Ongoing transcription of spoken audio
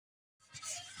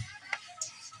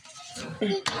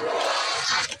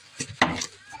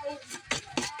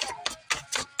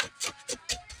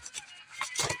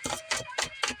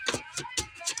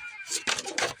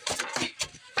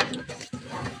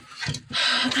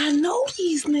I know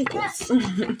these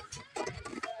niggas.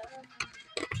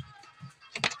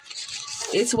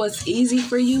 It's what's easy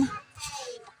for you.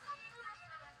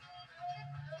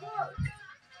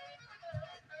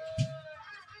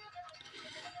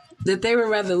 That they would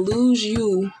rather lose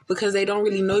you because they don't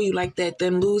really know you like that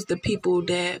than lose the people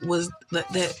that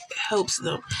helps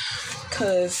them.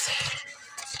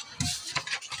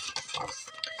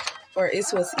 Or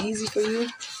it's what's easy for you.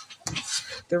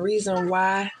 The reason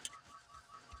why,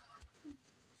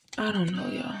 I don't know,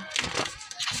 y'all.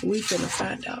 We finna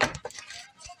find out.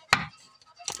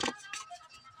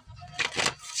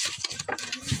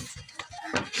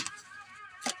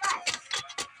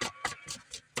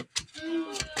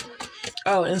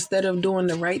 Oh, instead of doing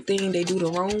the right thing, they do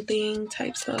the wrong thing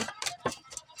type stuff.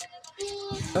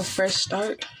 A fresh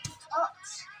start.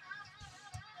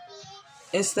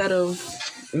 Instead of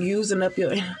using up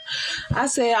your... I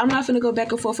say I'm not finna go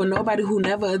back and forth with nobody who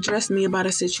never addressed me about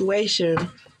a situation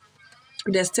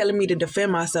that's telling me to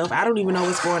defend myself. I don't even know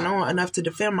what's going on enough to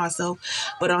defend myself.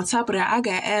 But on top of that, I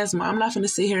got asthma. I'm not finna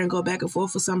sit here and go back and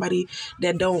forth with somebody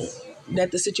that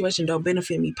the situation don't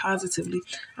benefit me positively.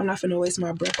 I'm not finna waste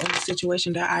my breath on a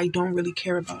situation that I don't really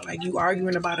care about. Like, you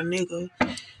arguing about a nigga.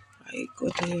 Like,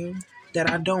 what the hell? That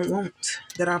I don't want.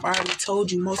 That I've already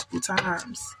told you multiple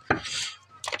times.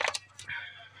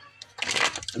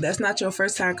 That's not your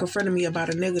first time confronting me about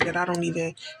a nigga that I don't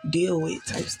even deal with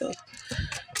type stuff.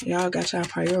 Y'all got y'all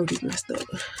priorities messed up.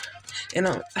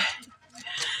 And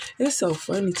it's so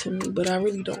funny to me, but I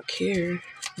really don't care.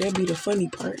 That'd be the funny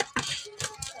part.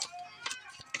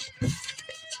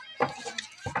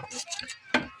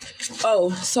 Oh,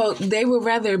 so they would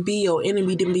rather be your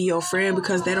enemy than be your friend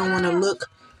because they don't want to look...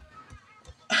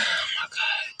 Oh my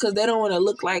God. Because they don't want to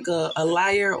look like a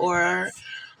liar or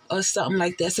something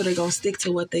like that, so they're going to stick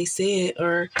to what they said.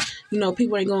 Or,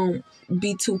 people ain't going to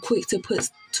be too quick to put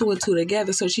two and two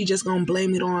together, so she just going to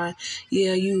blame it on,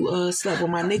 yeah, you slept with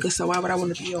my nigga, so why would I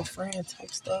want to be your friend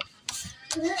type stuff.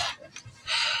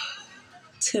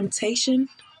 Temptation.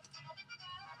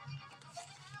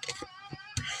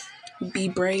 Be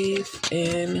brave,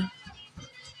 and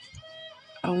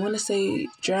I want to say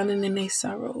drowning in their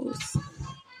sorrows.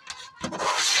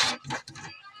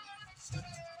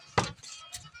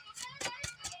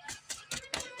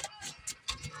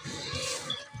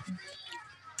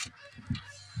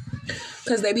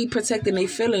 Because they be protecting their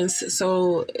feelings.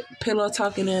 So pillow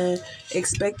talking and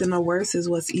expecting the worst is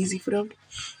what's easy for them.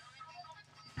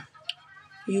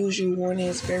 Use your warning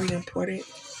is very important.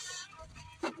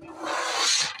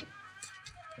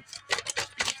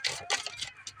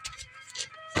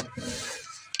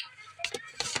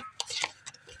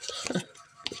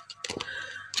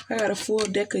 I got a full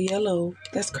deck of yellow.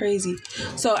 That's crazy.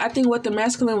 So I think what the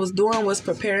masculine was doing was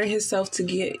preparing himself to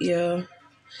get your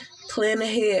plan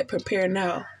ahead, prepare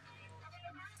now.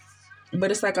 But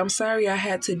it's like, I'm sorry I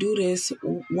had to do this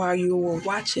while you were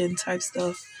watching type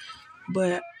stuff.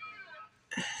 But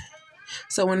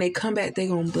so when they come back, they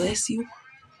gonna bless you.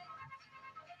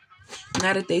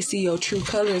 Now that they see your true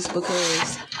colors,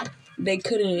 because they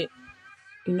couldn't,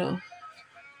 I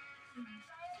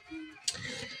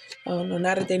don't know,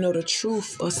 now that they know the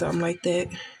truth or something like that.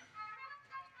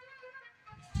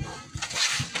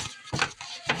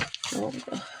 Oh,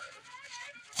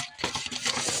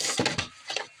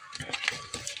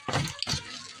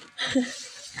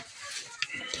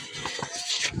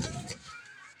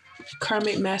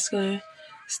 Karmic masculine,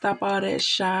 stop all that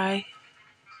shy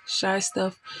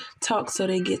stuff. Talk so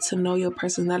they get to know your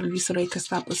personality so they can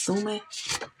stop assuming.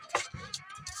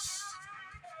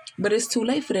 But it's too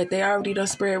late for that. They already done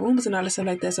spread rumors and all that stuff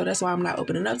like that. So that's why I'm not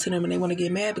opening up to them, and they want to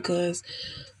get mad because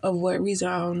of what reason,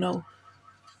 I don't know.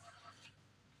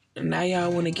 And now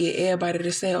y'all want to get everybody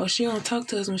to say, oh, she don't talk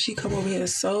to us when she come over here.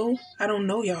 So I don't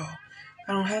know y'all.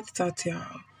 I don't have to talk to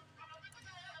y'all.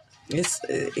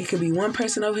 It could be one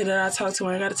person over here that I talk to.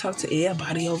 I got to talk to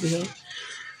everybody over here.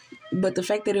 But the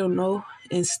fact that they don't know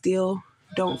and still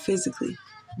don't physically,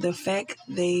 the fact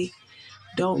they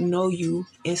don't know you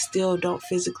and still don't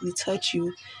physically touch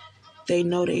you, they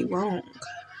know they wrong.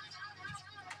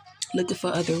 Looking for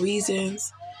other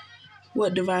reasons.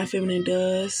 What Divine Feminine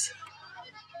does,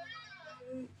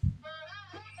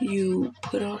 you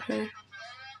put on her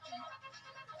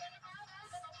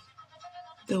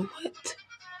the what?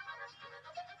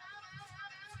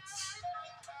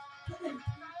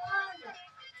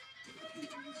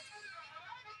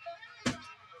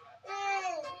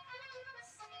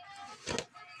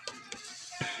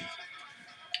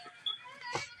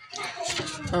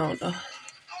 I don't know.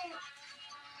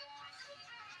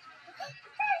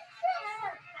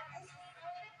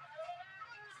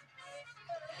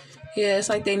 Yeah, it's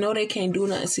like they know they can't do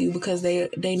nothing to you because they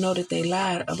know that they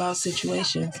lied about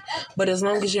situations. But as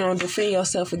long as you don't defend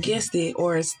yourself against it,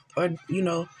 or you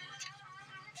know,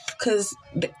 because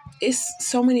it's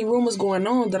so many rumors going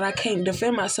on that I can't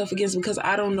defend myself against because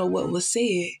I don't know what was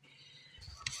said.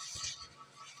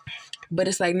 But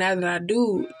it's like now that I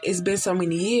do, it's been so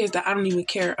many years that I don't even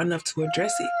care enough to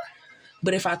address it.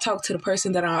 But if I talk to the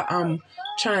person that I'm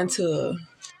trying to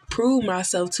prove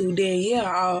myself to, then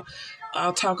yeah,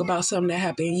 I'll talk about something that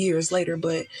happened years later.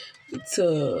 But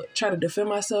to try to defend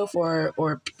myself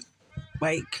or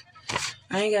like,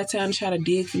 I ain't got time to try to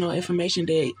dig for no information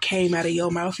that came out of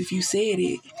your mouth. If you said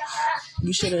it,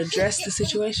 you should have addressed the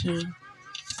situation.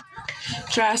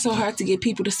 Try so hard to get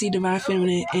people to see Divine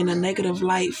Feminine in a negative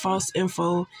light, false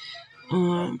info.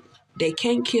 They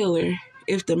can't kill her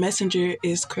if the messenger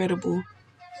is credible.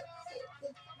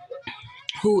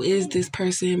 Who is this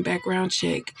person? Background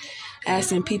check.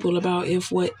 Asking people about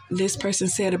if what this person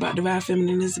said about Divine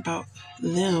Feminine is about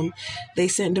them. They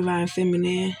sent Divine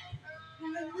Feminine.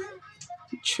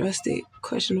 Trusted.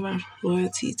 Question Divine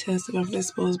loyalty. Test Divine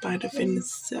disposed by defendant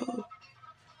self.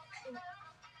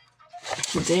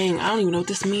 Dang, I don't even know what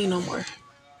this means no more.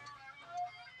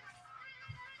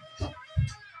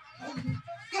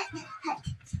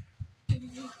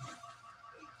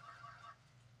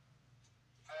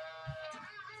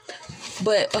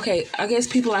 But, okay, I guess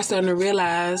people are starting to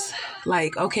realize,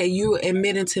 like, okay, you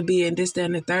admitting to being this, that,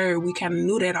 and the third. We kind of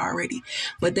knew that already.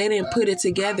 But they didn't put it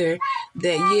together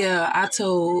that, yeah, I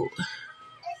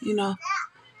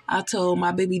told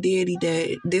my baby daddy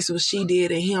that this was she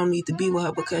did and he don't need to be with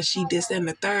her because she this, that, and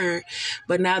the third.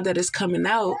 But now that it's coming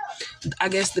out, I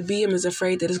guess the BM is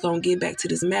afraid that it's going to get back to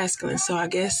this masculine. So I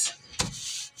guess,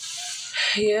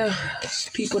 yeah,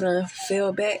 people done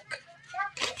fell back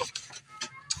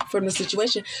from the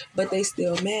situation, but they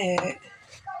still mad.